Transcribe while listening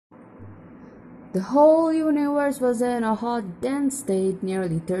The whole universe was in a hot, dense state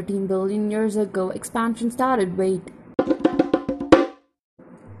nearly 13 billion years ago. Expansion started. Wait.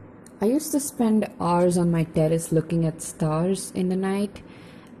 I used to spend hours on my terrace looking at stars in the night,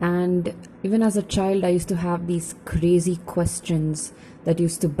 and even as a child, I used to have these crazy questions that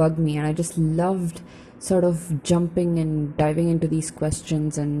used to bug me, and I just loved sort of jumping and diving into these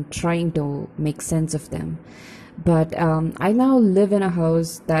questions and trying to make sense of them. But I now live in a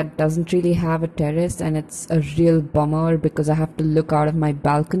house that doesn't really have a terrace, and it's a real bummer because I have to look out of my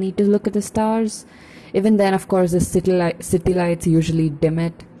balcony to look at the stars. Even then, of course, the city lights usually dim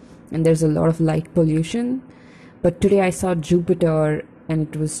it, and there's a lot of light pollution. But today I saw Jupiter,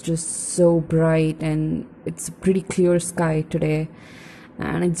 and it was just so bright, and it's a pretty clear sky today.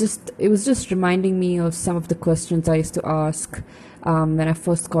 And it was just reminding me of some of the questions I used to ask when I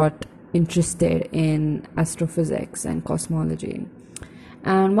first got interested in astrophysics and cosmology.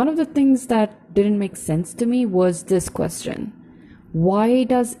 And one of the things that didn't make sense to me was this question: why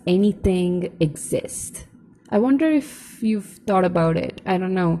does anything exist? I wonder if you've thought about it. I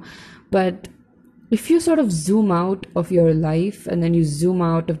don't know. But if you sort of zoom out of your life and then you zoom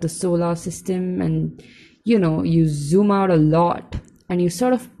out of the solar system and, you zoom out a lot and you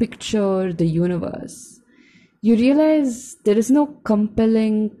sort of picture the universe, you realize there is no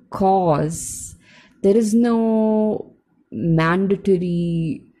compelling cause. There is no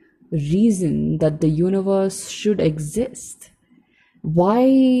mandatory reason that the universe should exist.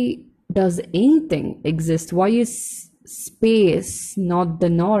 Why does anything exist? Why is space not the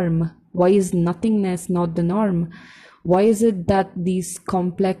norm? Why is nothingness not the norm? Why is it that these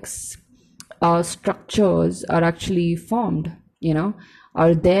complex structures are actually formed?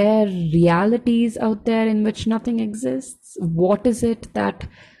 Are there realities out there in which nothing exists? What is it that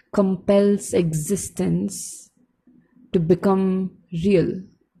compels existence to become real?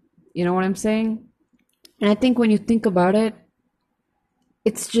 You know what I'm saying? And I think when you think about it,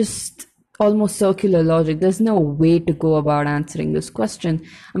 it's just almost circular logic. There's no way to go about answering this question.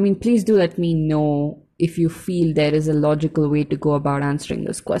 I mean, please do let me know if you feel there is a logical way to go about answering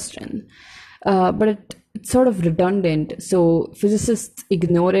this question. But it's sort of redundant, so physicists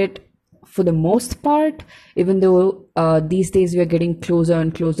ignore it for the most part, even though these days we are getting closer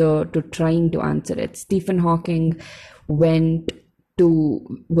and closer to trying to answer it. Stephen Hawking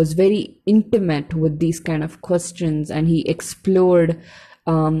was very intimate with these kind of questions, and he explored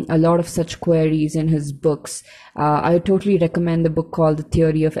a lot of such queries in his books. I totally recommend the book called The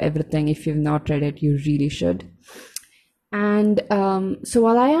Theory of Everything. If you've not read it, you really should. And so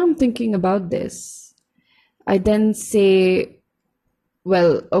while I am thinking about this, I then say,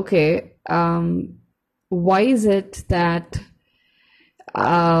 well, okay, why is it that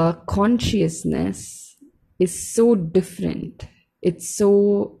consciousness is so different? It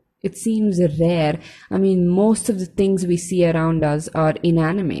seems rare. I mean, most of the things we see around us are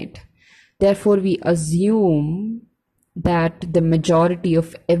inanimate. Therefore, we assume that the majority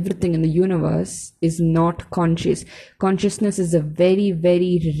of everything in the universe is not conscious. Consciousness is a very,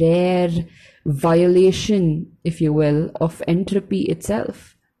 very rare violation, if you will, of entropy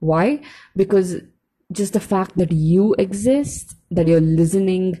itself. Why? Because just the fact that you exist, that you're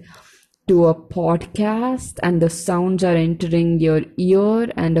listening to a podcast and the sounds are entering your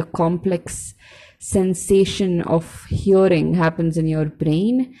ear and a complex sensation of hearing happens in your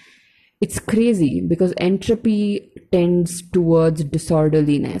brain, it's crazy because entropy tends towards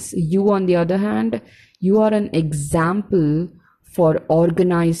disorderliness. You, on the other hand, you are an example for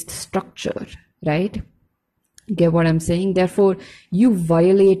organized structure, right? Get what I'm saying? Therefore, you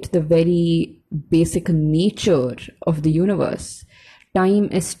violate the very basic nature of the universe. Time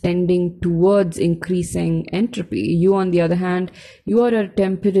is tending towards increasing entropy. You, on the other hand, you are a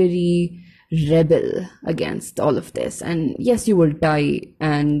temporary rebel against all of this. And yes, you will die,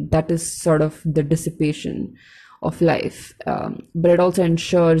 and that is sort of the dissipation of life. But it also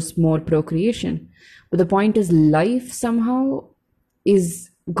ensures more procreation. But the point is, life somehow is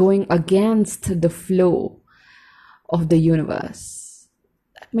going against the flow of the universe.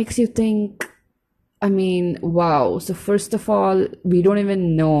 That makes you think, I mean, wow. So first of all, we don't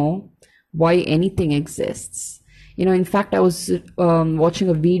even know why anything exists. In fact, I was watching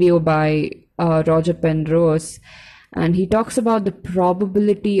a video by Roger Penrose, and he talks about the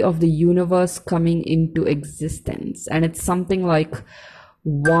probability of the universe coming into existence. And it's something like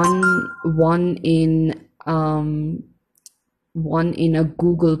one in a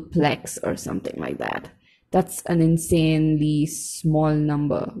Googleplex or something like that. That's an insanely small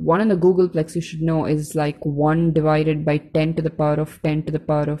number. One in the Googleplex, you should know, is like 1 divided by 10 to the power of 10 to the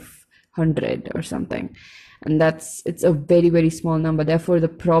power of 100 or something. And it's a very, very small number. Therefore, the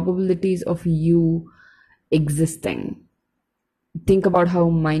probabilities of you existing, think about how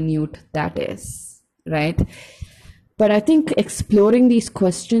minute that is, right? But I think exploring these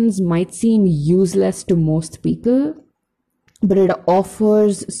questions might seem useless to most people, but it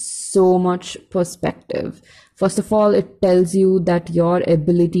offers so much perspective. First of all, it tells you that your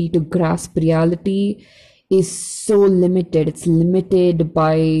ability to grasp reality is so limited. It's limited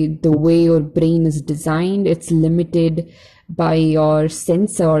by the way your brain is designed. It's limited by your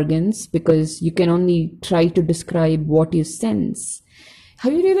sense organs, because you can only try to describe what you sense.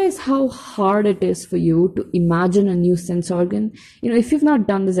 Have you realized how hard it is for you to imagine a new sense organ? If you've not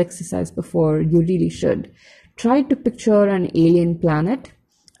done this exercise before, you really should. Try to picture an alien planet,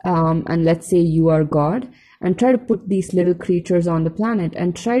 and let's say you are God, and try to put these little creatures on the planet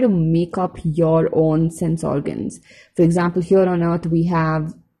and try to make up your own sense organs. For example, here on Earth, we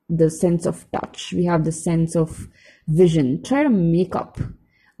have the sense of touch, we have the sense of vision. Try to make up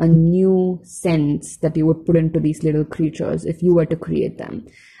a new sense that you would put into these little creatures if you were to create them.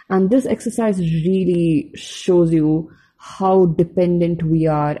 And this exercise really shows you how dependent we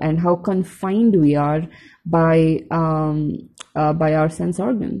are and how confined we are by our sense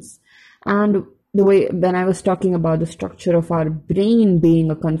organs. And the way, when I was talking about the structure of our brain being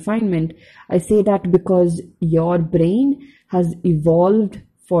a confinement, I say that because your brain has evolved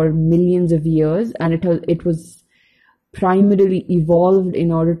for millions of years, and it was primarily evolved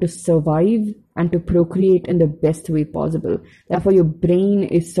in order to survive and to procreate in the best way possible. Therefore, your brain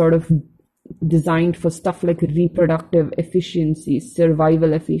is sort of designed for stuff like reproductive efficiency,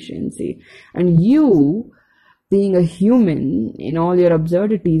 survival efficiency. And you, being a human in all your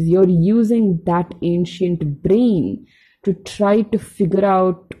absurdities, you're using that ancient brain to try to figure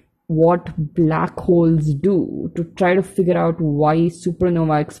out what black holes do, to try to figure out why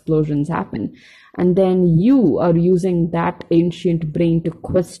supernova explosions happen. And then you are using that ancient brain to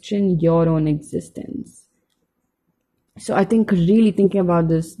question your own existence. So I think really thinking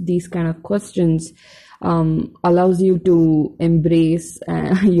about these kind of questions allows you to embrace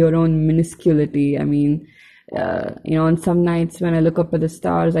your own minusculity. I mean, on some nights when I look up at the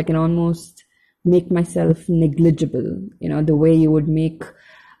stars, I can almost make myself negligible. The way you would make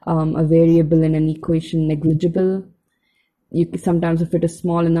a variable in an equation negligible. Sometimes if it is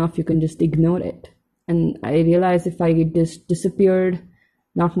small enough, you can just ignore it. And I realize if I just disappeared,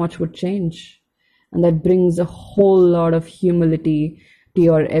 not much would change. And that brings a whole lot of humility to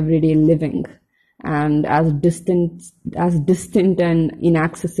your everyday living. And as distant and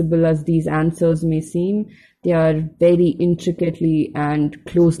inaccessible as these answers may seem, they are very intricately and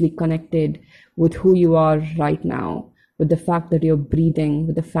closely connected with who you are right now, with the fact that you're breathing,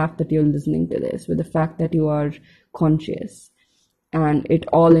 with the fact that you're listening to this, with the fact that you are conscious. And it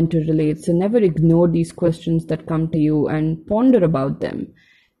all interrelates. So never ignore these questions that come to you and ponder about them.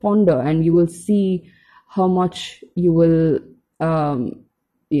 Ponder, and you will see how much you will,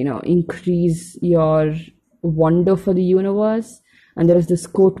 increase your wonder for the universe. And there is this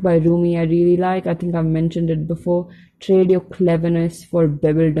quote by Rumi I really like. I think I've mentioned it before. Trade your cleverness for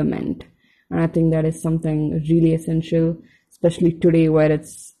bewilderment. And I think that is something really essential, especially today where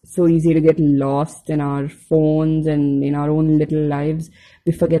it's so easy to get lost in our phones and in our own little lives.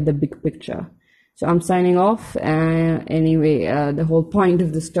 We forget the big picture. So I'm signing off. Anyway, the whole point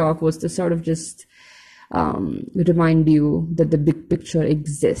of this talk was to sort of just remind you that the big picture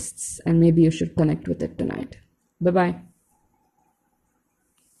exists, and maybe you should connect with it tonight. Bye-bye.